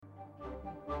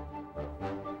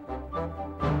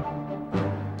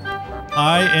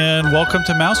Hi, and welcome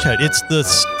to Mouse Chat. It's the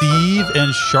Steve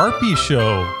and Sharpie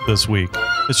show this week.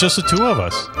 It's just the two of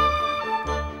us.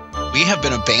 We have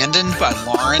been abandoned by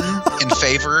Lauren in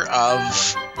favor of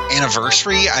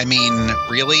anniversary. I mean,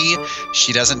 really,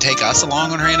 she doesn't take us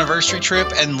along on her anniversary trip.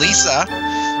 And Lisa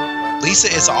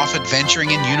is off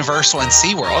adventuring in Universal and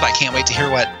SeaWorld. I can't wait to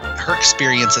hear what her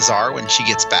experiences are when she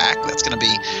gets back. That's going to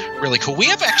be really cool. We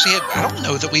have actually, I don't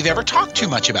know that we've ever talked too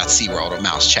much about SeaWorld on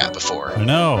Mouse Chat before. I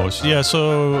know. Yeah,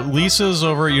 so Lisa's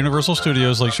over at Universal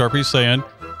Studios, like Sharpie's saying.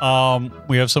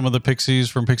 We have some of the Pixies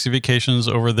from Pixie Vacations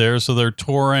over there. So they're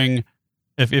touring.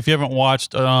 If you haven't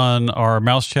watched on our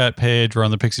Mouse Chat page or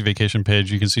on the Pixie Vacation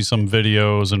page, you can see some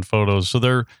videos and photos. So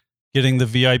they're getting the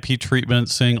VIP treatment,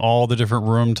 seeing all the different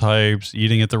room types,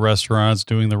 eating at the restaurants,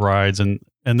 doing the rides, and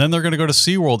then they're going to go to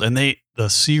SeaWorld. And the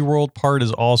SeaWorld part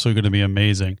is also going to be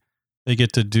amazing. They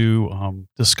get to do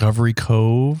Discovery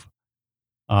Cove,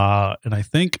 and I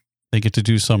think they get to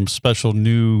do some special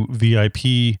new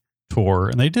VIP tour.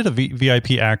 And they did a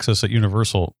VIP access at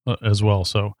Universal as well.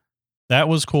 So that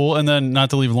was cool. And then, not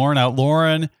to leave Lauren out,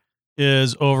 Lauren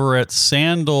is over at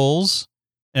Sandals,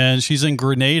 and she's in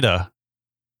Grenada.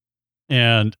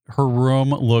 And her room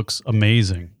looks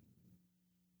amazing.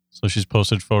 So she's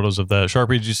posted photos of that.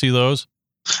 Sharpie, did you see those?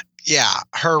 Yeah,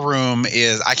 her room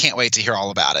is, I can't wait to hear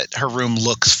all about it. Her room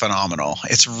looks phenomenal.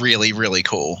 It's really, really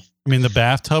cool. I mean, the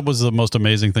bathtub was the most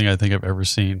amazing thing I think I've ever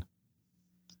seen.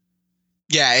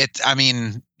 Yeah,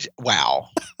 wow.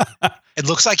 It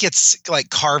looks like it's like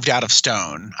carved out of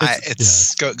stone.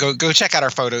 Go check out our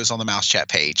photos on the Mouse Chat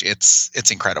page. It's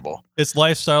incredible. It's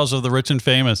lifestyles of the rich and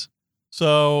famous.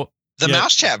 So the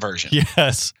Mouse Chat version.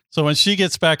 Yes. So when she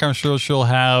gets back, I'm sure she'll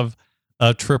have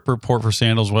a trip report for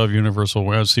Sandals. We'll have Universal,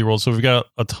 we'll have SeaWorld. So we've got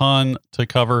a ton to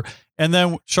cover. And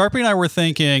then Sharpie and I were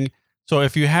thinking, so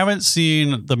if you haven't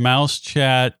seen the Mouse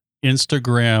Chat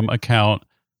Instagram account,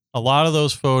 a lot of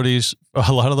those photos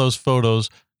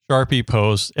Sharpie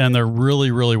posts, and they're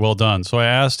really, really well done. So I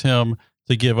asked him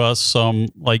to give us some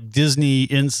like Disney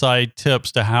inside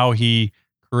tips to how he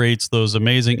creates those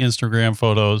amazing Instagram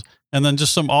photos. And then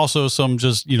just some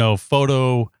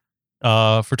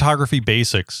photography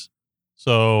basics.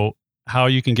 So how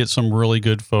you can get some really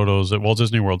good photos at Walt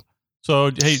Disney World.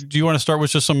 So, hey, do you want to start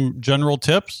with just some general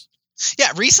tips?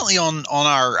 Yeah, recently on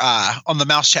the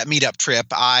Mouse Chat meetup trip,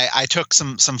 I took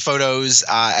some photos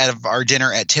of our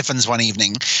dinner at Tiffin's one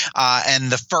evening,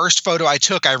 and the first photo I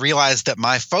took, I realized that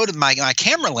my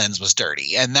camera lens was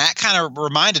dirty, and that kind of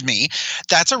reminded me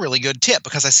that's a really good tip,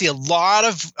 because I see a lot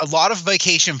of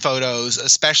vacation photos,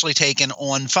 especially taken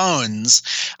on phones,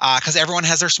 because everyone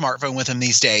has their smartphone with them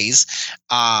these days.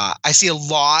 I see a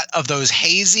lot of those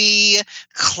hazy,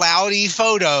 cloudy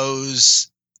photos.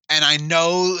 And I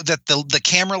know that the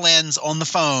camera lens on the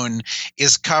phone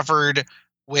is covered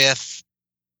with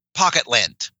pocket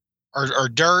lint or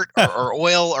dirt or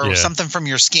oil or something from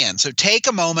your skin. So take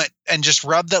a moment and just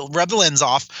rub the lens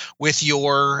off with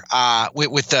your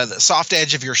with the soft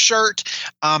edge of your shirt.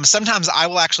 Sometimes I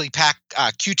will actually pack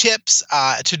Q-tips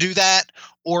to do that,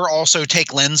 or also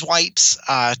take lens wipes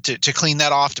to clean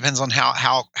that off. Depends on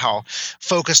how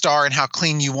focused are and how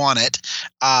clean you want it.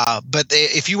 But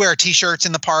if you wear t-shirts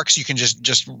in the parks, you can just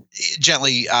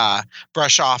gently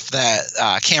brush off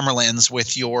the camera lens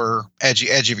with your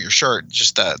edge of your shirt,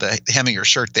 just the hem of your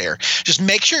shirt there. Just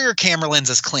make sure your camera lens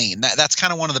is clean. That's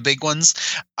kind of one of the big ones.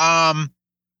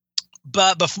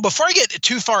 But before I get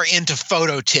too far into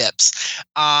photo tips,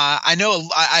 I know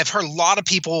I've heard a lot of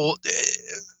people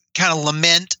kind of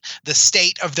lament the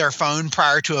state of their phone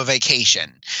prior to a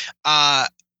vacation.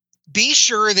 Be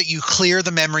sure that you clear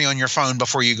the memory on your phone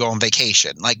before you go on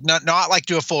vacation. Like not like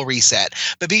do a full reset,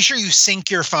 but be sure you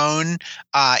sync your phone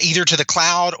either to the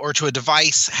cloud or to a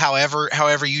device, however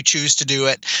you choose to do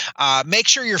it. Make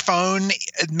sure you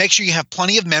have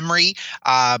plenty of memory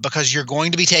because you're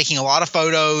going to be taking a lot of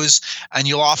photos, and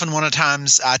you'll often want to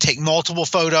times take multiple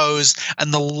photos.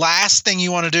 And the last thing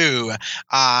you want to do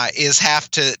is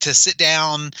have to sit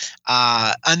down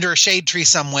under a shade tree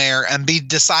somewhere and be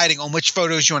deciding on which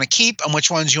photos you want to keep and which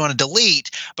ones you want to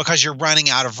delete because you're running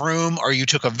out of room, or you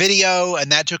took a video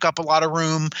and that took up a lot of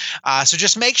room. So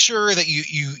just make sure that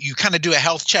you kind of do a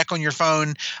health check on your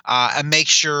phone and make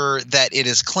sure that it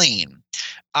is clean.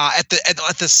 At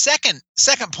the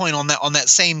second point on that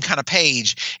same kind of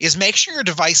page is make sure your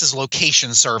device's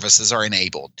location services are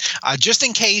enabled. Just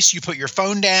in case you put your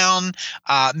phone down,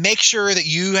 make sure that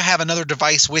you have another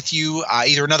device with you,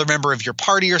 either another member of your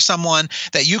party or someone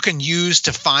that you can use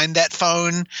to find that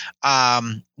phone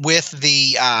with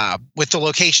the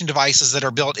location devices that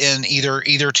are built in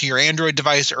either to your Android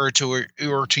device or to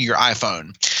your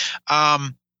iPhone.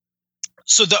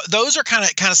 So those are kind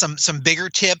of some bigger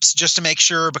tips just to make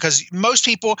sure, because most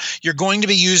people, you're going to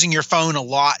be using your phone a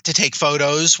lot to take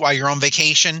photos while you're on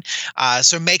vacation.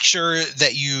 So make sure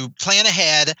that you plan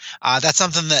ahead. That's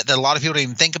something that a lot of people don't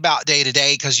even think about day to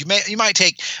day, because you might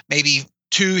take maybe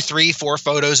 2, 3, 4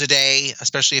 photos a day,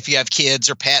 especially if you have kids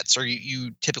or pets, or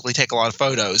you typically take a lot of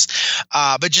photos.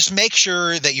 But just make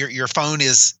sure that your phone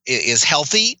is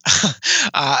healthy.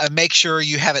 And make sure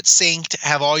you have it synced,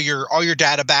 have all your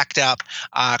data backed up,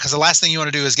 because the last thing you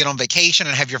want to do is get on vacation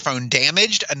and have your phone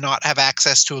damaged and not have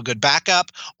access to a good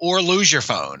backup, or lose your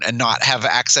phone and not have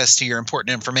access to your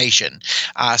important information.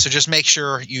 So just make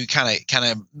sure you kind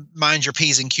of mind your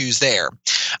P's and Q's there.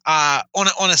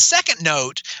 On a second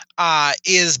note,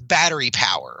 is battery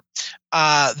power.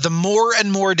 The more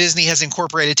and more Disney has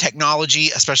incorporated technology,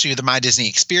 especially with the My Disney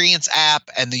Experience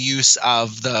app and the use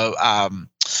of the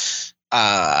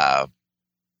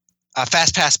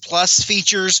FastPass Plus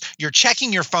features, you're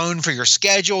checking your phone for your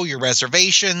schedule, your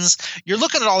reservations. You're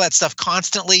looking at all that stuff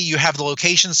constantly. You have the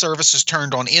location services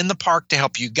turned on in the park to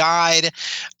help you guide.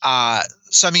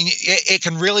 So, I mean, it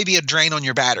can really be a drain on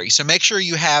your battery. So make sure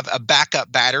you have a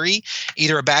backup battery,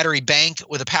 either a battery bank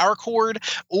with a power cord,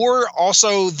 or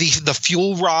also the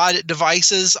fuel rod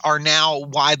devices are now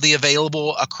widely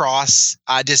available across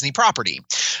Disney property.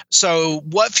 So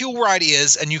what fuel rod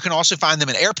is, and you can also find them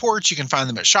at airports, you can find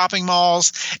them at shopping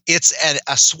malls, it's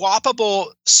a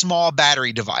swappable small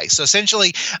battery device. So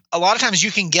essentially, a lot of times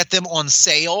you can get them on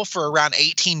sale for around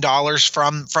 $18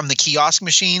 from the kiosk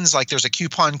machines. Like there's a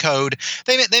coupon code.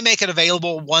 They make it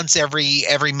available once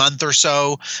every month or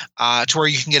so, to where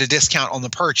you can get a discount on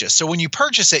the purchase. So when you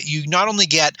purchase it, you not only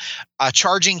get a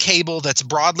charging cable that's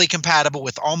broadly compatible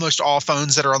with almost all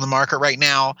phones that are on the market right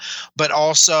now, but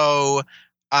also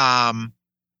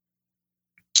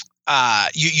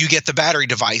you get the battery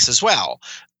device as well.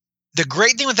 The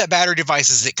great thing with that battery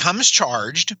device is it comes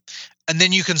charged, and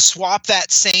then you can swap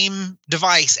that same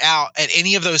device out at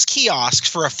any of those kiosks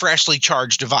for a freshly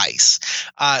charged device.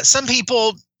 Some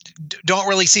people don't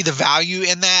really see the value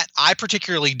in that. I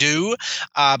particularly do,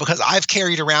 because I've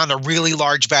carried around a really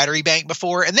large battery bank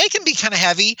before, and they can be kind of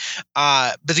heavy.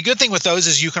 But the good thing with those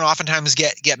is you can oftentimes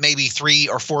get maybe 3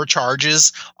 or 4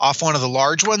 charges off one of the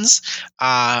large ones.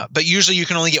 But usually you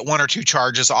can only get 1 or 2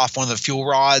 charges off one of the fuel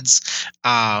rods.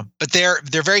 But they're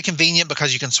very convenient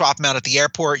because you can swap them out at the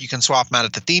airport, you can swap them out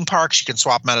at the theme parks, you can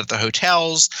swap them out at the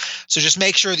hotels. So just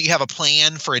make sure that you have a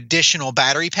plan for additional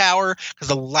battery power, because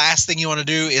the last thing you want to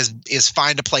do is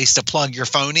find a place to plug your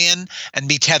phone in and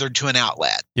be tethered to an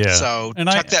outlet. Yeah. So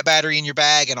tuck that battery in your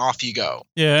bag and off you go.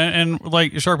 Yeah, and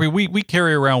like Sharpie, we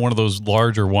carry around one of those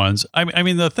larger ones. I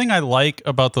mean, the thing I like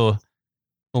about the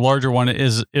larger one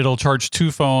is it'll charge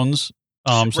 2 phones.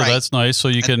 So right. That's nice. So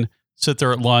you can sit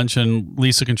there at lunch and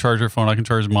Lisa can charge her phone. I can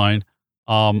charge mine.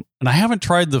 And I haven't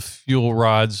tried the fuel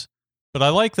rods, but I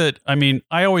like that. I mean,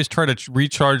 I always try to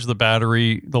recharge the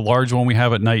battery, the large one we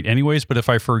have at night anyways. But if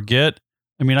I forget,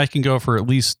 I mean, I can go for at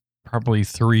least probably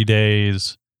 3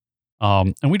 days.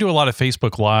 And we do a lot of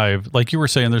Facebook Live. Like you were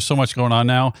saying, there's so much going on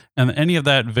now, and any of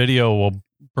that video will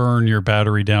burn your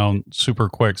battery down super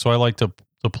quick. So I like to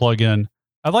plug in.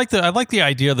 I like the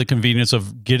idea of the convenience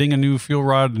of getting a new fuel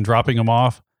rod and dropping them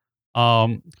off,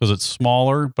 because it's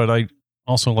smaller. But I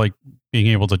also like being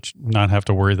able to not have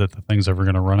to worry that the thing's ever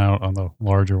going to run out on the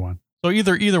larger one. So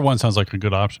either one sounds like a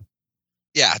good option.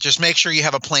 Yeah, just make sure you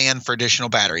have a plan for additional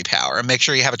battery power, and make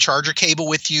sure you have a charger cable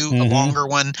with you, a longer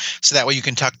one, so that way you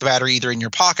can tuck the battery either in your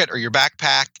pocket or your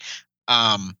backpack,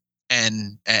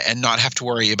 and not have to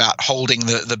worry about holding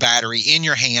the battery in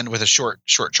your hand with a short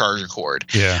charger cord.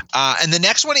 Yeah. And the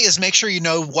next one is make sure you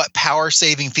know what power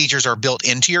saving features are built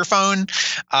into your phone.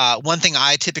 One thing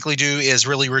I typically do is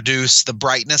really reduce the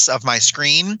brightness of my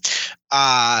screen.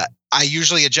 I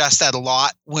usually adjust that a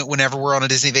lot whenever we're on a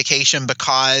Disney vacation,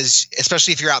 because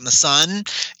especially if you're out in the sun,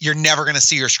 you're never going to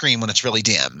see your screen when it's really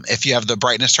dim. If you have the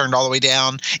brightness turned all the way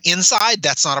down inside,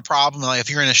 that's not a problem. Like if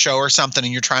you're in a show or something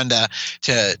and you're trying to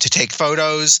take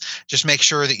photos, just make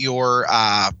sure that your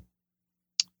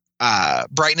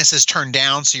brightness is turned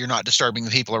down so you're not disturbing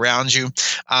the people around you.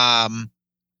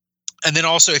 And then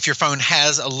also, if your phone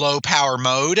has a low power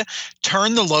mode,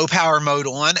 turn the low power mode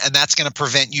on, and that's going to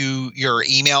prevent your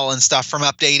email and stuff from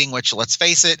updating, which, let's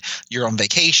face it, you're on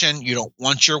vacation. You don't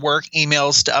want your work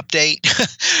emails to update.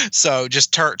 So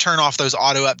just turn off those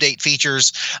auto update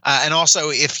features. And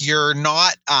also, if you're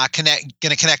not going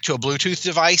to connect to a Bluetooth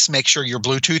device, make sure your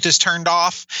Bluetooth is turned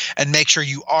off, and make sure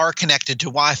you are connected to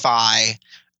Wi-Fi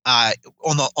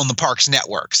on the park's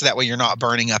network, so that way you're not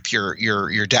burning up your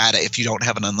data if you don't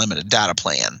have an unlimited data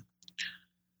plan.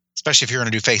 especially if you're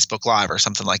going to do Facebook Live or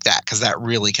something like that, because that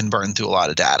really can burn through a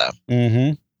lot of data.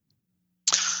 Mm-hmm.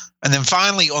 And then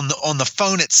finally, on the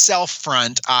phone itself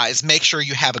front, is make sure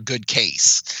you have a good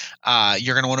case.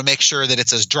 You're going to want to make sure that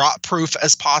it's as drop proof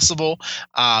as possible,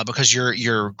 because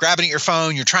you're grabbing at your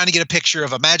phone, you're trying to get a picture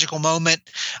of a magical moment,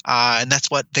 and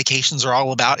that's what vacations are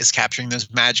all about, is capturing those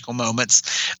magical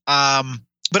moments.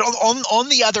 But on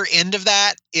the other end of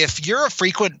that, if you're a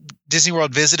frequent Disney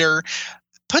World visitor,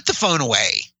 put the phone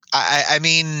away. I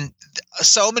mean,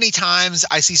 so many times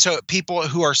I see people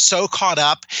who are so caught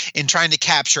up in trying to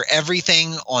capture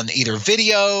everything on either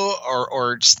video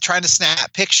or just trying to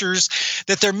snap pictures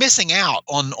that they're missing out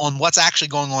on what's actually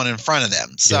going on in front of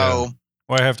them. So, yeah.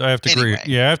 Well, I have to anyway.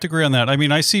 agree. Yeah, I have to agree on that. I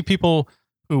mean, I see people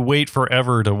who wait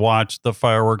forever to watch the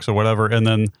fireworks or whatever, and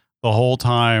then the whole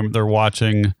time they're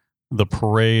watching the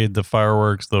parade, the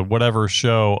fireworks, the whatever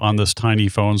show on this tiny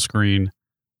phone screen.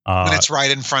 When it's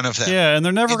right in front of them. Yeah, and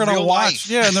they're never going to watch. Life.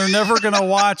 Yeah, and they're never going to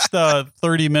watch the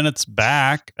 30 minutes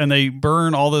back, and they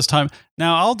burn all this time.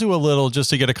 Now, I'll do a little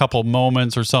just to get a couple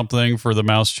moments or something for the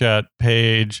Mouse Chat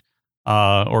page,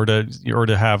 or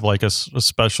to have like a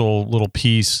special little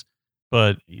piece.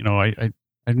 But I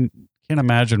can't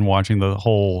imagine watching the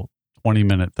whole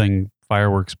 20-minute thing,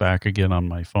 fireworks back again on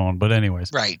my phone. But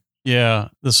anyways, right. Yeah,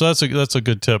 so that's a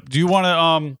good tip. Do you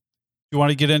want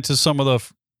to get into some of the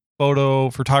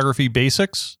photography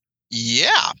basics?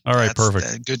 Yeah. All right. That's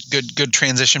Perfect. Good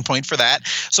transition point for that.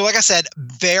 So like I said,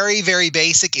 very, very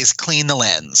basic is clean the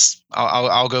lens.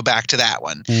 I'll go back to that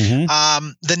one. Mm-hmm.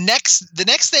 The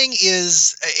next thing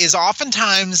is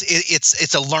oftentimes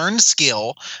it's a learned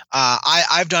skill.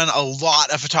 I've done a lot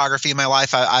of photography in my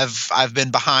life. I've been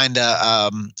behind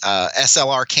a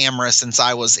SLR camera since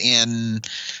I was in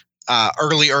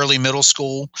early middle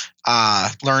school,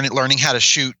 learning how to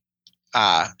shoot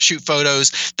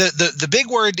photos. The big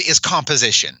word is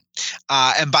composition.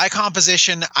 And by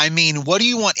composition, I mean, what do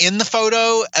you want in the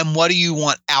photo and what do you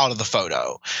want out of the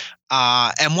photo?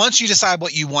 And once you decide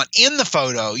what you want in the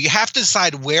photo, you have to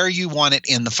decide where you want it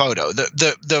in the photo.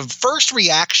 The first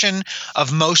reaction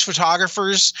of most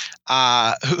photographers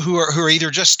who are either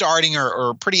just starting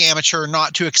or pretty amateur,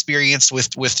 not too experienced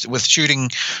with shooting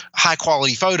high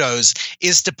quality photos,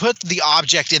 is to put the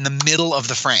object in the middle of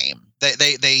the frame.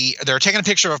 They're taking a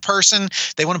picture of a person.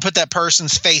 They want to put that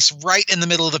person's face right in the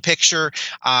middle of the picture.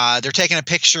 They're taking a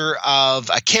picture of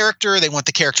a character. They want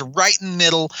the character right in the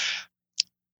middle.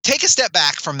 Take a step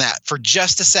back from that for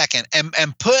just a second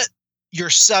and put your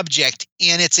subject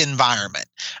in its environment.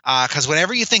 Because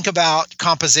whenever you think about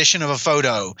composition of a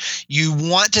photo, you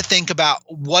want to think about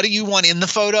what do you want in the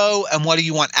photo and what do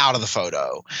you want out of the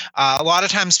photo. A lot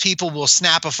of times people will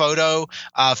snap a photo,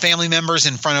 family members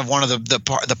in front of one of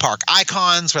the park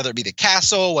icons, whether it be the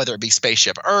castle, whether it be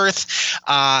Spaceship Earth,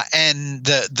 and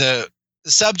the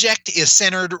subject is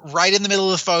centered right in the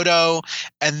middle of the photo,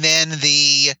 and then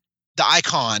the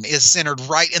icon is centered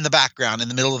right in the background in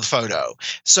the middle of the photo.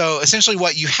 So essentially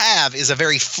what you have is a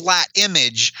very flat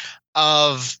image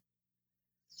of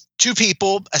two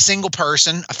people, a single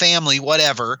person, a family,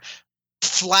 whatever,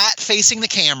 flat facing the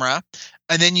camera.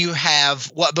 And then you have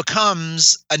what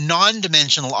becomes a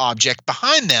non-dimensional object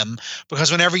behind them, because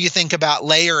whenever you think about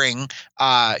layering,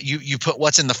 you put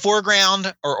what's in the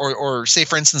foreground or say,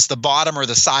 for instance, the bottom or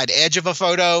the side edge of a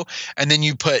photo, and then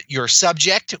you put your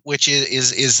subject, which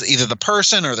is either the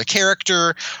person or the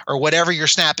character or whatever you're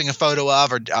snapping a photo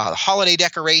of, or holiday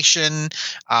decoration,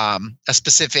 a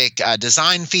specific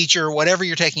design feature, whatever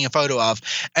you're taking a photo of.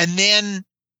 And then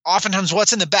oftentimes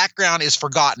what's in the background is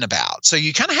forgotten about. So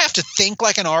you kind of have to think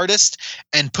like an artist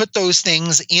and put those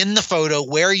things in the photo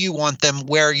where you want them,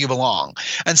 where you belong.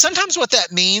 And sometimes what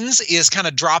that means is kind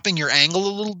of dropping your angle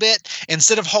a little bit.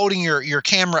 Instead of holding your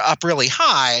camera up really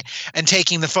high and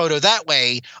taking the photo that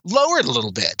way, lower it a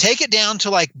little bit. Take it down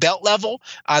to like belt level.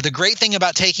 The great thing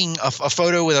about taking a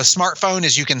photo with a smartphone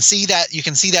is you can see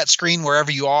that screen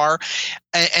wherever you are.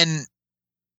 And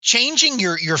changing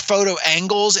your photo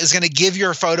angles is going to give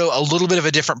your photo a little bit of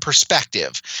a different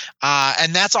perspective.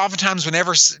 And that's oftentimes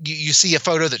whenever you see a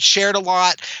photo that's shared a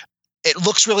lot, it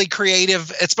looks really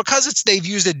creative. It's because they've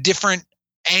used a different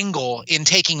angle in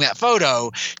taking that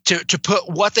photo to put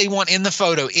what they want in the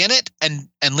photo in it and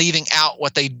and leaving out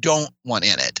what they don't want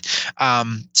in it.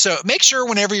 So make sure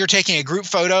whenever you're taking a group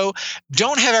photo,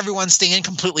 don't have everyone stand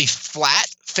completely flat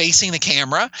facing the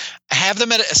camera. Have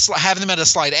them at a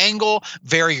slight angle.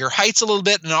 Vary your heights a little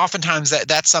bit, and oftentimes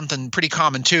that's something pretty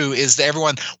common too. Is that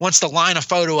everyone wants to line a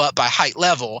photo up by height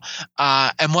level,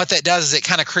 and what that does is it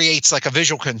kind of creates like a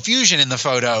visual confusion in the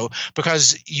photo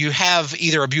because you have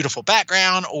either a beautiful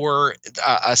background or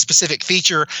a specific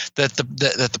feature that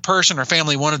the person or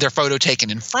family wanted their photo taken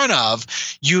in front of.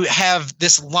 You have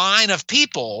this line of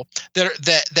people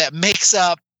that makes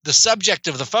up the subject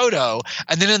of the photo,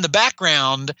 and then in the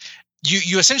background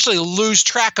you essentially lose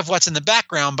track of what's in the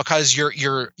background because your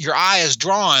eye is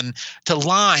drawn to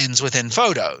lines within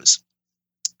photos.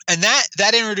 And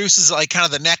that introduces like kind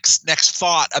of the next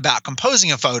thought about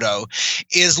composing a photo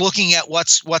is looking at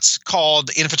what's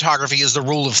called in photography is the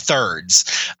rule of thirds.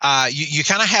 You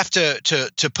kind of have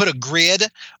to put a grid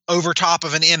over top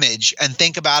of an image and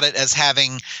think about it as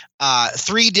having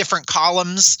three different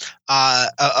columns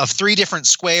of three different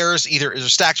squares, either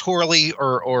stacked horizontally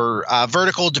or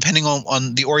vertical, depending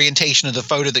on the orientation of the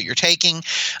photo that you're taking.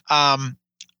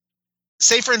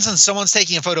 Say, for instance, someone's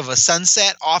taking a photo of a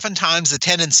sunset. Oftentimes, the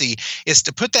tendency is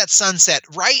to put that sunset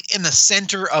right in the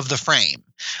center of the frame.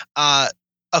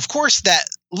 Of course, that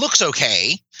looks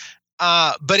okay,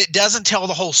 but it doesn't tell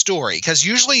the whole story because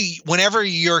usually whenever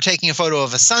you're taking a photo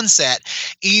of a sunset,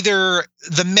 either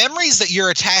the memories that you're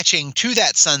attaching to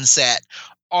that sunset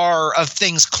are of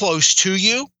things close to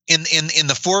you in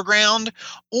the foreground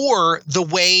or the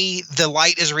way the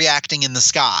light is reacting in the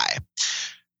sky.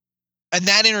 And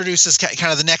that introduces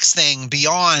kind of the next thing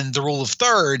beyond the rule of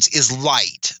thirds is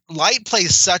light. Light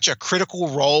plays such a critical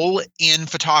role in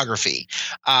photography.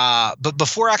 But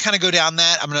before I kind of go down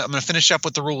that, I'm gonna finish up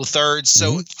with the rule of thirds.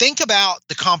 So think about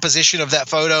the composition of that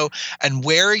photo and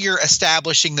where you're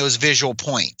establishing those visual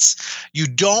points. You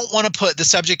don't want to put the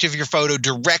subject of your photo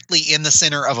directly in the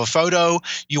center of a photo.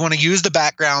 You want to use the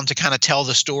background to kind of tell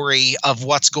the story of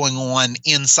what's going on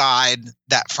inside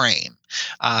that frame.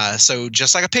 So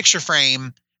just like a picture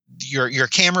frame, your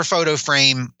camera photo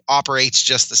frame operates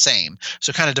just the same.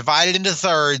 So kind of divide it into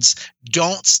thirds.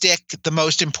 Don't stick the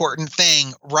most important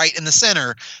thing right in the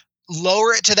center.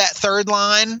 Lower it to that third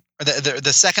line or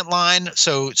the second line.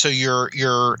 So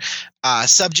your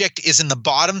subject is in the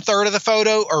bottom third of the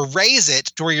photo, or raise it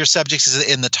to where your subject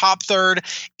is in the top third,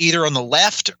 either on the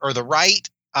left or the right,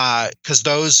 because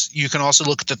those you can also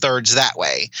look at the thirds that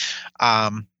way.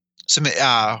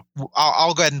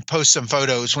 I'll go ahead and post some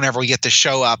photos whenever we get the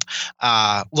show up,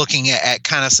 looking at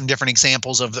kind of some different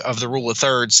examples of the rule of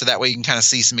thirds, so that way you can kind of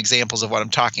see some examples of what I'm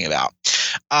talking about.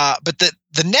 But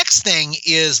the next thing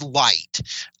is light.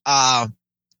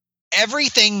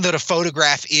 Everything that a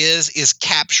photograph is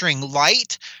capturing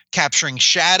light, capturing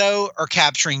shadow, or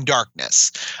capturing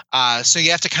darkness. So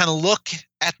you have to kind of look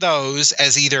at those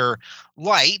as either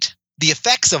light, the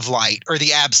effects of light, or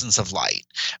the absence of light.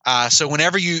 So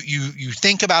whenever you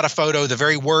think about a photo, the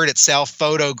very word itself,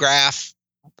 photograph,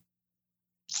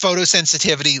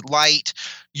 photosensitivity, light,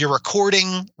 you're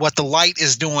recording what the light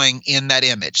is doing in that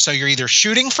image. So you're either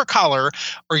shooting for color,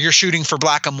 or you're shooting for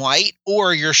black and white,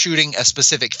 or you're shooting a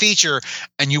specific feature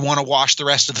and you want to wash the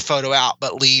rest of the photo out,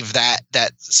 but leave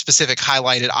that specific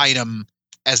highlighted item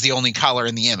as the only color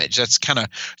in the image. It's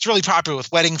really popular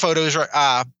with wedding photos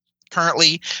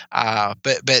currently,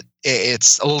 but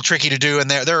it's a little tricky to do, and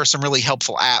there are some really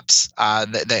helpful apps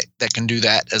that can do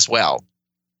that as well.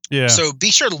 Yeah. So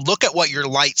be sure to look at what your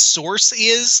light source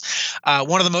is.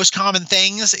 One of the most common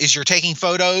things is you're taking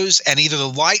photos and either the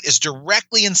light is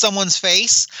directly in someone's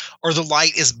face or the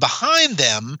light is behind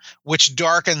them, which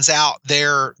darkens out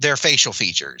their facial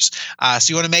features.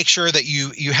 So you want to make sure that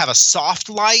you have a soft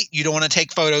light. You don't want to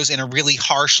take photos in a really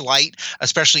harsh light,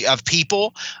 especially of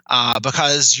people,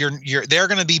 because they're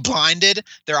going to be blinded.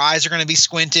 Their eyes are going to be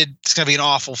squinted. It's going to be an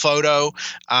awful photo.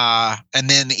 And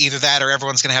then either that or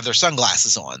everyone's going to have their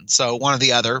sunglasses on. So one or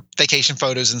the other. Vacation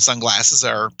photos and sunglasses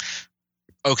are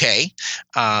okay.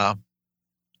 All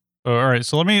right.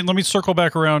 So let me circle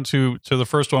back around to the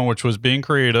first one, which was being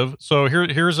creative. So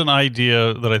here's an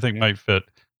idea that I think might fit.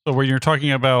 So when you're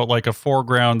talking about like a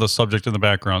foreground, the subject in the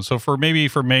background. So for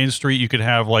Main Street, you could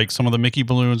have like some of the Mickey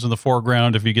balloons in the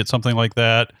foreground if you get something like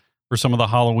that, or some of the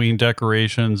Halloween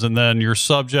decorations, and then your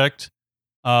subject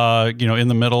in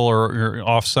the middle or you're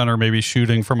off center, maybe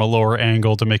shooting from a lower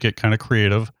angle to make it kind of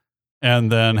creative,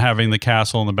 and then having the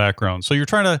castle in the background. So you're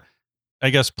trying to, I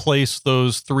guess, place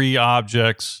those three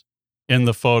objects in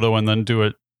the photo and then do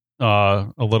it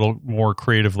a little more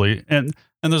creatively. And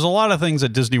there's a lot of things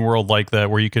at Disney World like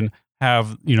that, where you can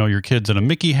have, your kids in a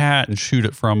Mickey hat and shoot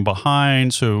it from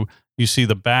behind. So you see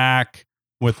the back,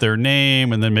 with their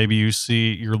name, and then maybe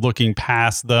you're looking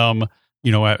past them,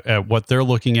 at what they're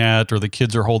looking at, or the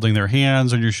kids are holding their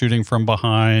hands and you're shooting from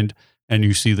behind, and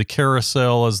you see the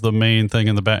carousel as the main thing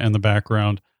in the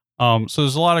background. So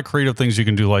there's a lot of creative things you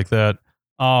can do like that.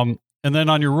 And then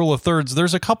on your rule of thirds,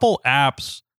 there's a couple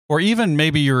apps, or even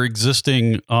maybe your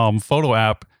existing photo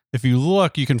app. If you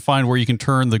look, you can find where you can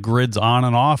turn the grids on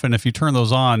and off. And if you turn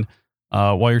those on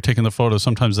while you're taking the photo,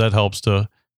 sometimes that helps to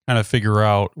kind of figure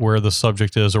out where the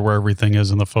subject is or where everything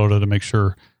is in the photo to make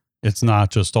sure it's not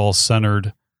just all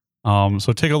centered.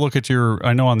 So take a look at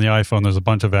I know on the iPhone, there's a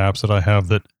bunch of apps that I have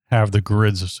that have the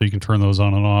grids, so you can turn those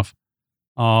on and off.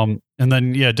 And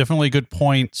then, yeah, definitely good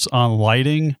points on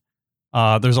lighting.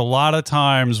 There's a lot of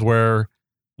times where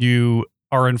you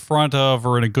are in front of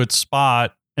or in a good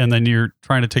spot, and then you're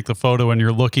trying to take the photo and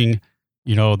you're looking,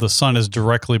 the sun is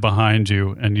directly behind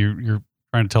you, and you're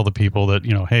trying to tell the people that,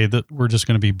 hey, that we're just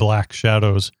going to be black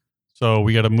shadows. So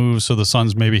we got to move so the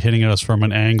sun's maybe hitting us from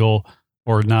an angle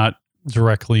or not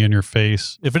directly in your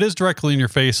face. If it is directly in your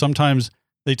face, sometimes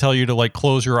they tell you to like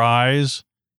close your eyes,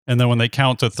 and then when they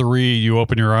count to 3, you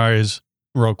open your eyes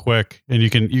real quick, and you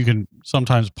can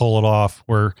sometimes pull it off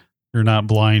where you're not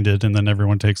blinded, and then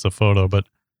everyone takes the photo. But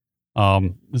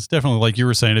it's definitely, like you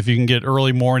were saying, if you can get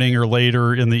early morning or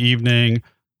later in the evening,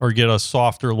 or get a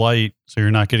softer light so you're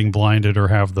not getting blinded or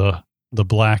have the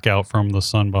blackout from the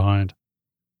sun behind.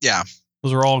 Yeah.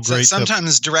 Those are all great.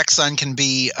 Sometimes direct sun can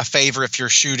be a favor if you're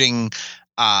shooting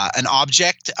an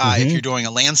object, if you're doing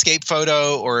a landscape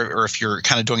photo, or if you're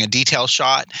kind of doing a detail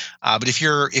shot. But if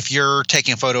you're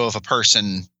taking a photo of a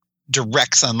person,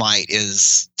 direct sunlight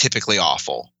is typically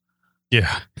awful.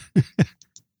 Yeah,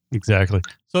 exactly.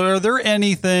 So are there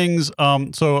any things,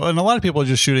 and a lot of people are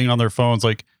just shooting on their phones,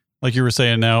 like you were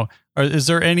saying now, is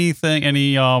there any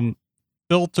filters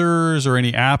or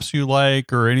any apps you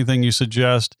like, or anything you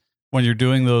suggest when you're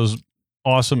doing those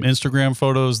awesome Instagram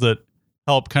photos that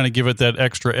help kind of give it that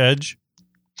extra edge?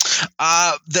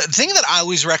 The thing that I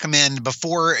always recommend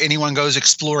before anyone goes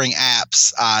exploring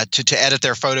apps to edit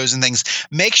their photos and things,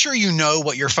 make sure you know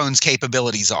what your phone's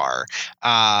capabilities are.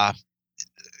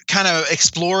 Kind of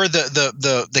explore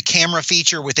the camera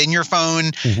feature within your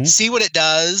phone, see what it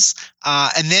does,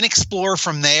 and then explore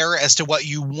from there as to what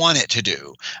you want it to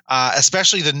do.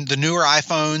 Especially the newer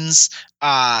iPhones,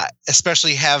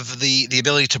 especially have the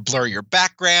ability to blur your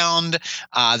background.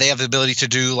 They have the ability to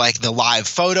do like the live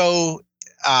photo.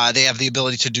 They have the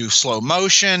ability to do slow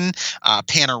motion,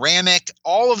 panoramic.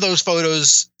 All of those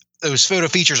photo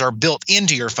features are built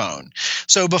into your phone.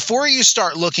 So before you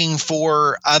start looking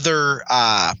for other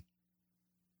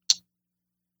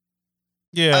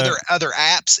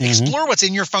apps, explore what's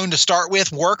in your phone to start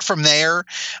with, work from there,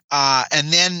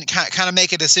 and then kind of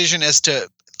make a decision as to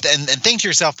and think to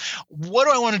yourself, what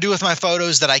do I want to do with my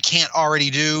photos that I can't already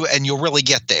do? And you'll really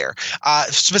get there.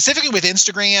 Specifically with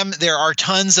Instagram, there are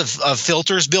tons of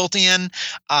filters built in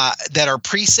that are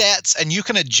presets, and you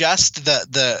can adjust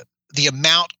the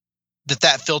amount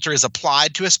that filter is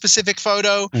applied to a specific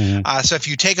photo. So if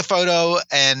you take a photo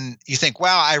and you think,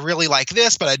 wow, I really like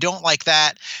this, but I don't like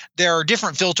that, there are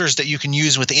different filters that you can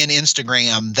use within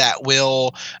Instagram that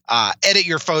will edit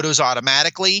your photos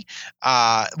automatically.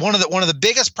 One of the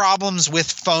biggest problems with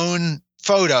phone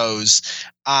photos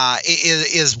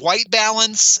is white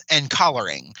balance and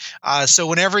coloring. So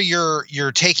whenever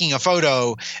you're taking a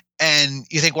photo and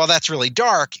you think, well, that's really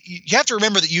dark, you have to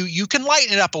remember that you can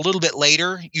lighten it up a little bit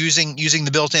later using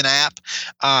the built-in app.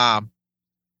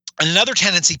 And another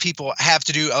tendency people have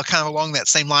to do kind of along that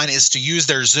same line is to use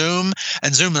their zoom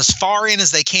and zoom as far in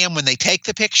as they can when they take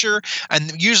the picture.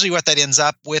 And usually what that ends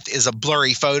up with is a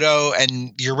blurry photo,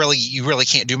 and you really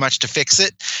can't do much to fix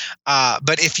it.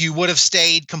 But if you would have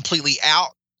stayed completely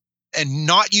out and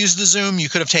not use the zoom, you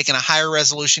could have taken a higher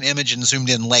resolution image and zoomed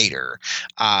in later.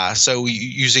 So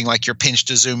using like your pinch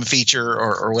to zoom feature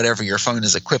or whatever your phone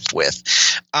is equipped with.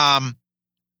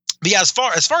 But yeah, as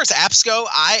far as apps go,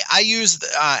 I use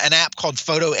an app called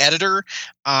Photo Editor.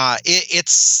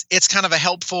 It's kind of a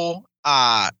helpful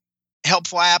app.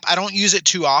 I don't use it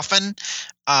too often.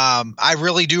 I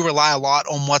really do rely a lot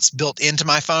on what's built into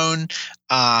my phone.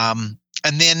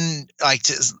 And then like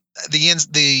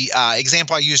the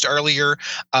example I used earlier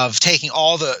of taking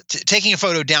taking a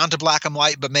photo down to black and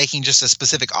white, but making just a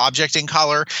specific object in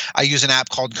color, I use an app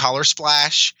called Color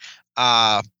Splash.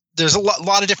 There's a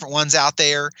lot of different ones out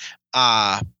there.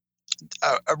 A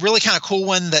really kind of cool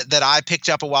one that I picked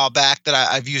up a while back that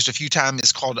I've used a few times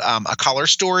is called A Color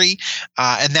Story,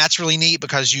 and that's really neat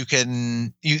because you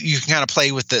can kind of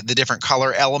play with the different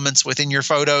color elements within your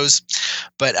photos.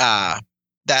 But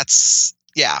that's.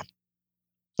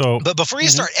 So, but before you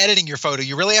start editing your photo,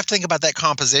 you really have to think about that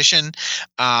composition,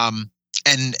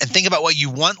 and think about what you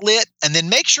want lit, and then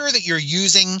make sure that you're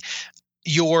using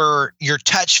your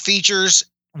touch features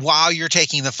while you're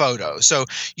taking the photo. So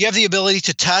you have the ability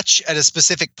to touch at a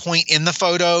specific point in the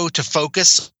photo to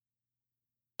focus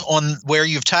on where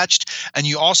you've touched, and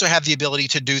you also have the ability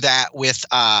to do that with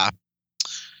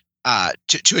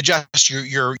to adjust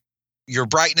your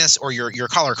brightness or your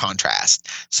color contrast.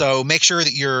 So make sure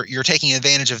that you're taking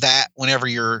advantage of that whenever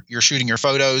you're shooting your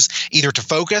photos, either to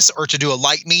focus or to do a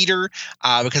light meter.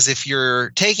 Because if you're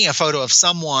taking a photo of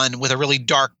someone with a really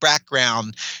dark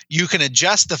background, you can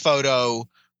adjust the photo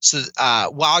so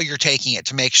while you're taking it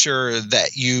to make sure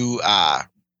that you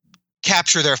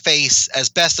capture their face as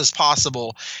best as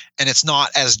possible, and it's not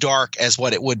as dark as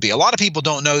what it would be. A lot of people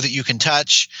don't know that you can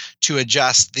touch to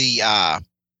adjust the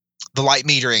light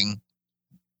metering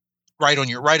right on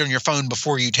your phone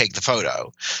before you take the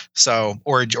photo. So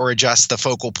or adjust the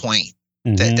focal point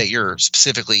that you're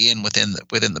specifically in within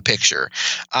the picture.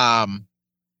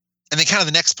 And then kind of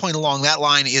the next point along that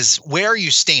line is, where are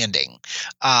you standing?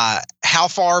 How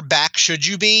far back should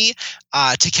you be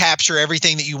to capture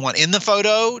everything that you want in the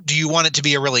photo? Do you want it to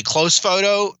be a really close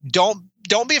photo? Don't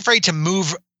be afraid to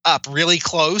move up really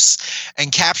close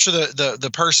and capture the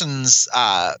person's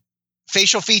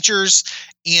facial features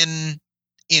in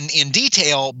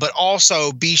detail, but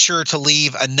also be sure to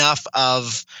leave enough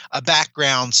of a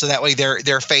background so that way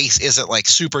their face isn't like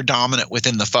super dominant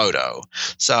within the photo.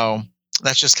 So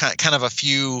that's just kind of a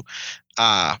few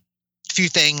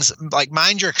things. Like,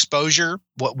 mind your exposure.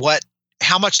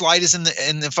 How much light is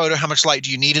in the photo? How much light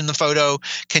do you need in the photo?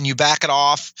 Can you back it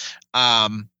off?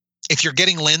 If you're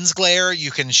getting lens glare,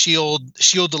 you can shield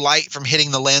the light from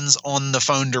hitting the lens on the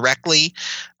phone directly.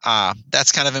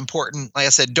 That's kind of important. Like I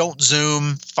said, don't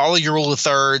zoom. Follow your rule of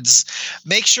thirds.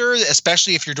 Make sure,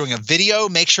 especially if you're doing a video,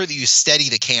 make sure that you steady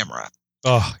the camera.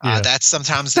 Oh, yeah. That's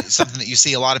sometimes something that you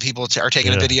see. A lot of people are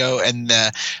taking a video, and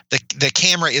the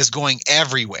camera is going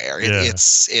everywhere.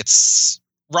 It's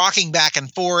rocking back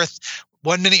and forth.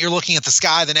 1 minute you're looking at the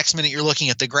sky, the next minute you're looking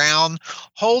at the ground.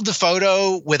 Hold the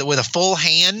photo with a full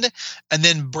hand, and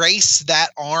then brace that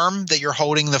arm that you're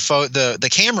holding the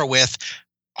camera with.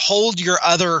 Hold your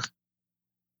other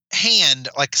hand,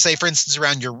 like say for instance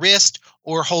around your wrist,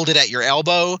 or hold it at your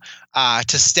elbow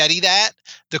to steady that.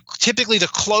 Typically, the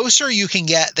closer you can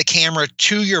get the camera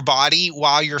to your body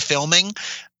while you're filming,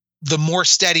 the more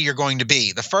steady you're going to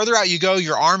be. The further out you go,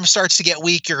 your arm starts to get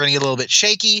weak. You're going to get a little bit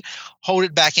shaky. Hold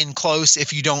it back in close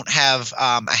if you don't have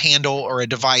a handle or a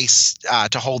device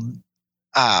to hold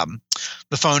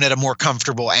the phone at a more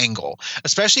comfortable angle.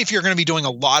 Especially if you're going to be doing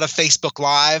a lot of Facebook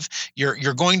Live,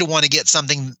 you're going to want to get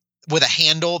something with a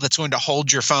handle that's going to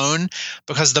hold your phone,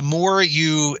 because the more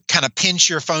you kind of pinch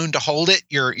your phone to hold it,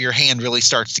 your hand really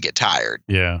starts to get tired.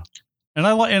 Yeah. And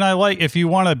I like if you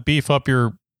want to beef up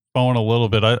your phone a little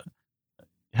bit,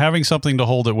 having something to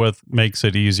hold it with makes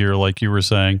it easier, like you were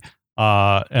saying.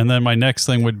 And then my next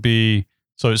thing would be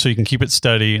so you can keep it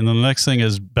steady. And then the next thing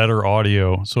is better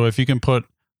audio. So if you can put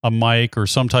a mic or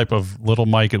some type of little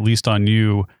mic, at least on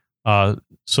you,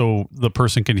 so the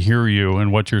person can hear you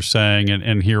and what you're saying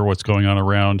and hear what's going on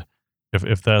around,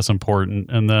 if that's important.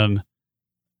 And then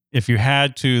if you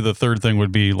had to, the third thing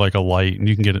would be like a light, and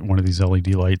you can get one of these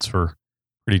LED lights for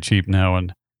pretty cheap now.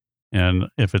 And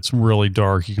if it's really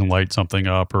dark, you can light something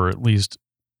up, or at least,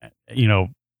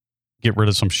 get rid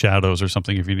of some shadows or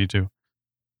something if you need to.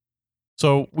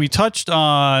 So we touched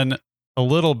on a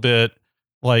little bit,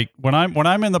 like when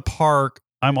I'm in the park,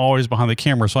 I'm always behind the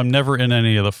camera, so I'm never in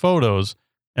any of the photos.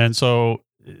 And so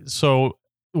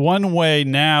one way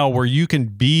now where you can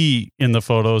be in the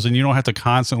photos and you don't have to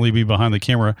constantly be behind the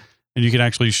camera, and you can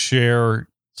actually share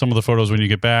some of the photos when you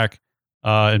get back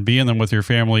and be in them with your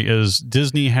family, is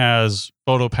Disney has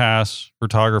PhotoPass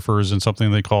photographers and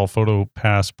something they call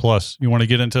PhotoPass Plus. You want to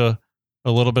get into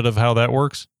a little bit of how that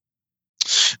works?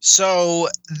 So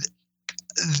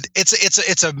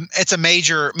it's a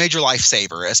major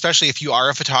lifesaver, especially if you are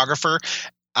a photographer.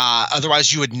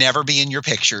 Otherwise, you would never be in your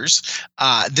pictures.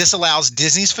 This allows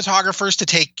Disney's photographers to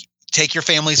take your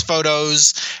family's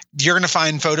photos. You're going to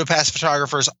find PhotoPass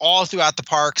photographers all throughout the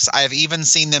parks. I have even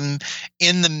seen them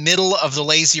in the middle of the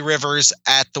lazy rivers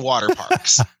at the water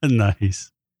parks. Nice.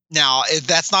 Now,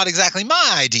 that's not exactly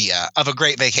my idea of a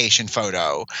great vacation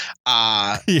photo.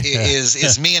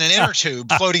 Is me in an inner tube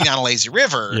floating down a lazy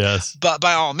river. Yes. But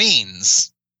by all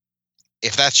means,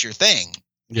 if that's your thing,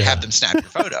 have them snap your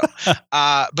photo.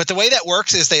 But the way that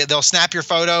works is they'll snap your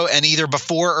photo, and either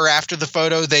before or after the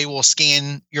photo, they will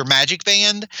scan your Magic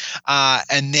Band,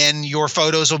 and then your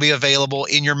photos will be available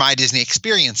in your My Disney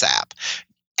Experience app.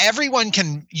 everyone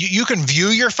can you can view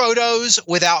your photos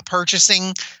without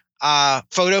purchasing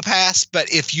PhotoPass,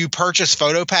 but if you purchase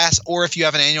PhotoPass or if you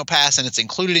have an annual pass and it's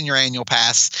included in your annual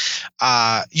pass,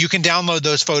 you can download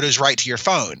those photos right to your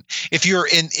phone. If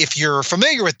you're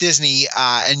familiar with Disney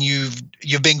and you've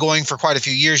been going for quite a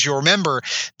few years, you'll remember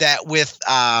that with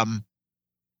the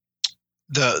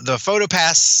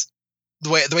PhotoPass, the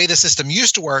way the system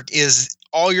used to work is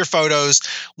all your photos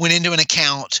went into an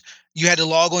account. You had to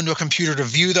log onto a computer to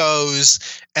view those,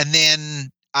 and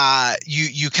then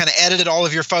you kind of edited all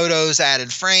of your photos,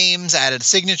 added frames, added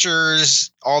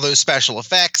signatures, all those special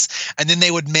effects, and then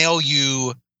they would mail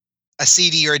you a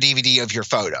CD or a DVD of your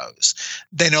photos.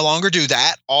 They no longer do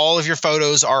that. All of your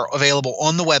photos are available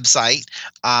on the website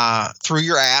through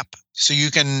your app. So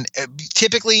you can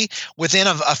typically within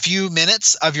a few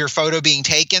minutes of your photo being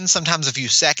taken, sometimes a few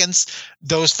seconds,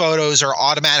 those photos are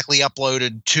automatically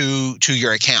uploaded to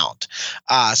your account.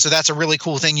 So that's a really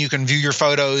cool thing. You can view your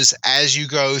photos as you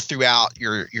go throughout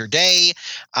your day.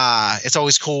 It's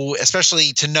always cool,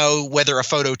 especially to know whether a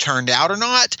photo turned out or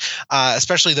not,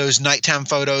 especially those nighttime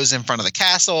photos in front of the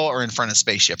castle or in front of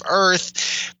Spaceship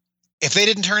Earth. If they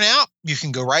didn't turn out, you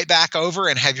can go right back over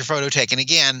and have your photo taken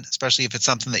again, especially if it's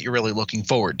something that you're really looking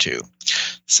forward to.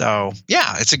 So,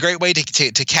 yeah, it's a great way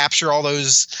to capture all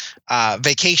those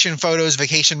vacation photos,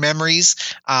 vacation memories.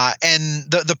 And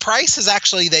the price is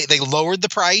actually, they lowered the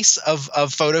price of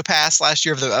PhotoPass last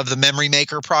year of the Memory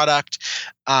Maker product.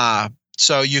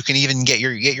 So you can even get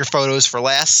your photos for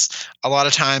less. A lot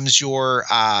of times your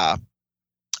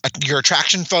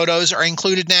attraction photos are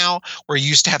included now, where you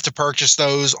used to have to purchase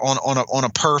those on a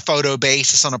per photo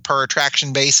basis, on a per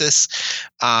attraction basis.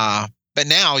 But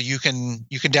now you can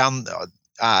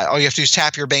all you have to do is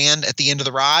tap your band at the end of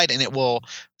the ride, and it will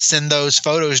send those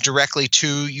photos directly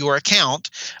to your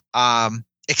account.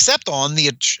 Except on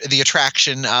the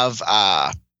attraction of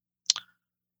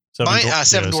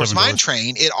Seven Dwarfs Mine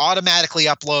Train, it automatically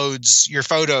uploads your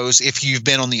photos if you've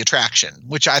been on the attraction,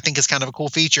 which I think is kind of a cool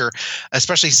feature,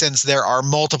 especially since there are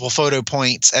multiple photo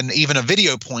points and even a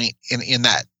video point in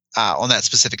that on that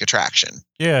specific attraction.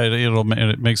 Yeah,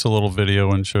 it makes a little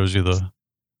video and shows you the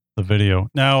video.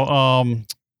 Now, what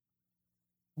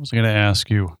was I going to ask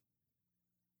you?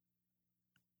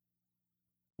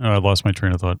 Oh, I lost my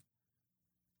train of thought.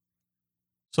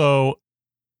 So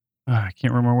I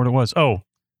can't remember what it was. Oh.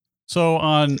 So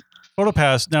on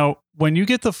PhotoPass, now when you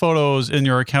get the photos in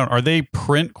your account, are they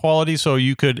print quality? So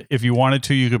you could, if you wanted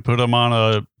to, you could put them on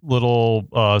a little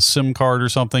SIM card or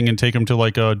something and take them to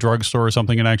like a drugstore or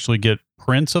something and actually get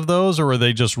prints of those? Or are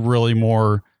they just really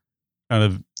more kind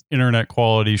of internet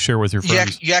quality, share with your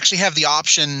friends? You actually have the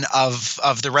option of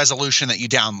the resolution that you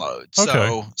download.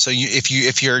 Okay. So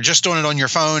if you're just doing it on your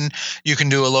phone, you can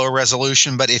do a lower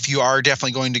resolution. But if you are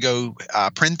definitely going to go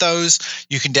print those,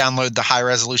 you can download the high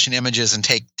resolution images and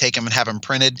take them and have them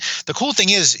printed. The cool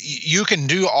thing is you can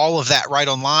do all of that right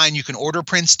online. You can order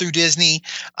prints through Disney,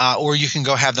 or you can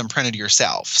go have them printed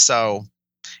yourself. So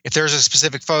if there's a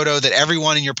specific photo that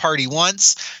everyone in your party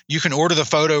wants, you can order the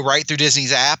photo right through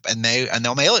Disney's app, and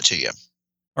they'll mail it to you.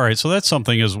 All right, so that's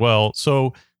something as well.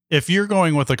 So if you're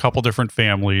going with a couple different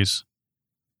families,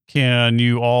 can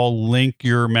you all link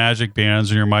your Magic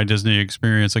Bands and your My Disney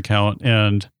Experience account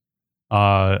and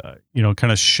kind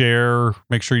of share?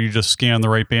 Make sure you just scan the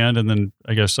right band, and then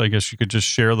I guess you could just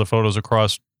share the photos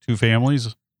across two families.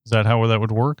 Is that how that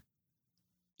would work?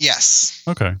 Yes.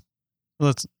 Okay,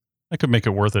 well, that could make it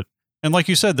worth it. And like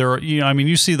you said,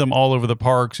 you see them all over the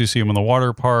parks. You see them in the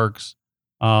water parks.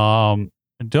 I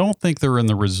don't think they're in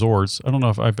the resorts. I don't know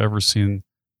if I've ever seen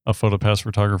a PhotoPass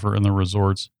photographer in the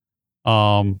resorts.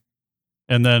 And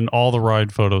then all the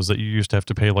ride photos that you used to have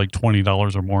to pay like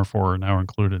 $20 or more for are now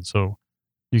included. So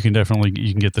you can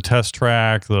get the test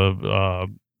track, the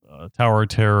Tower of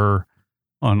Terror,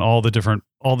 on all the different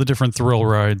thrill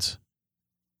rides.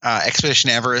 Expedition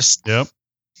Everest. Yep.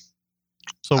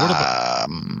 So what about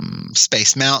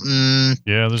Space Mountain?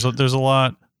 Yeah, there's a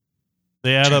lot.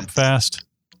 They add up fast.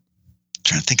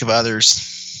 Trying to think of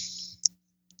others.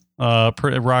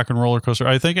 Rock and Roller Coaster.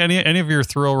 I think any of your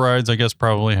thrill rides, I guess,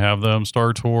 probably have them.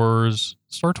 Star Tours.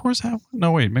 Star Tours have one?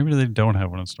 No, wait, maybe they don't have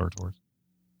one on Star Tours.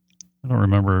 I don't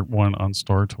remember one on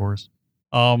Star Tours.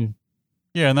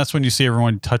 Yeah, and that's when you see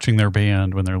everyone touching their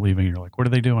band when they're leaving. You're like, what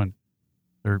are they doing?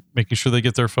 They're making sure they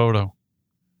get their photo.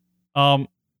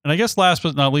 And I guess last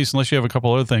but not least, unless you have a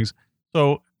couple other things.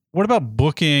 So what about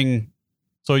booking?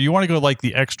 So you want to go like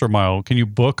the extra mile. Can you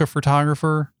book a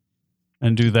photographer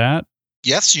and do that?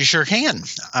 Yes, you sure can.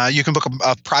 You can book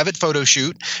a private photo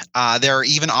shoot. There are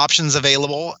even options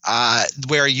available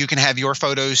where you can have your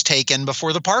photos taken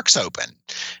before the parks open.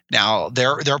 Now,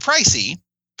 they're pricey,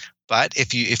 But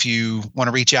if you want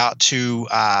to reach out to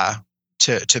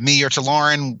me or to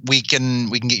Lauren, we can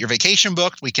get your vacation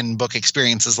booked. We can book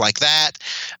experiences like that.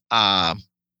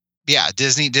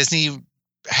 Disney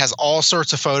has all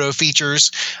sorts of photo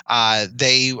features.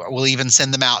 They will even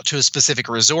send them out to a specific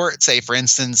resort. Say, for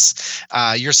instance,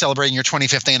 you're celebrating your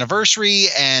 25th anniversary,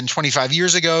 and 25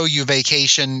 years ago you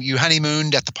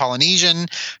honeymooned at the Polynesian.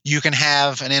 You can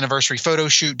have an anniversary photo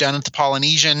shoot done at the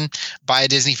Polynesian by a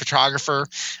Disney photographer,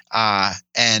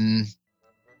 and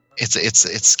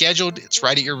it's scheduled. It's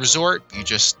right at your resort. You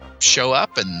just show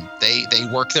up, and they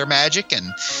work their magic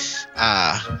and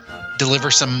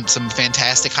deliver some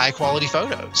fantastic high quality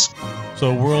photos.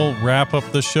 So we'll wrap up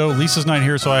the show. Lisa's not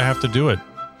here, so I have to do it.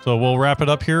 So we'll wrap it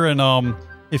up here. And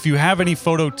if you have any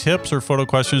photo tips or photo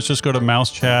questions, just go to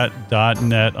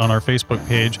mousechat.net on our Facebook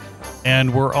page.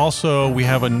 And we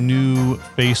have a new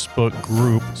Facebook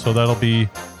group. So that'll be,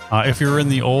 if you're in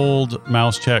the old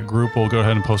Mouse Chat group, we'll go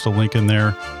ahead and post a link in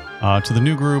there to the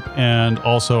new group. And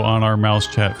also on our Mouse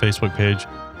Chat Facebook page,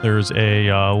 there's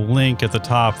a link at the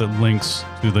top that links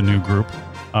to the new group.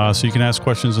 So you can ask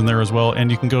questions in there as well. And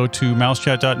you can go to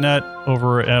mousechat.net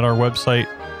over at our website.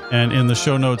 And in the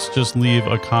show notes, just leave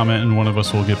a comment and one of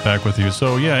us will get back with you.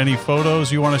 So yeah, any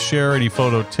photos you want to share, any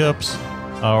photo tips,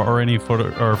 or any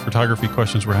photo or photography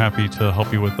questions, we're happy to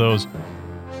help you with those.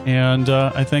 And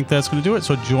I think that's going to do it.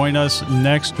 So join us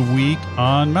next week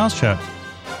on Mouse Chat.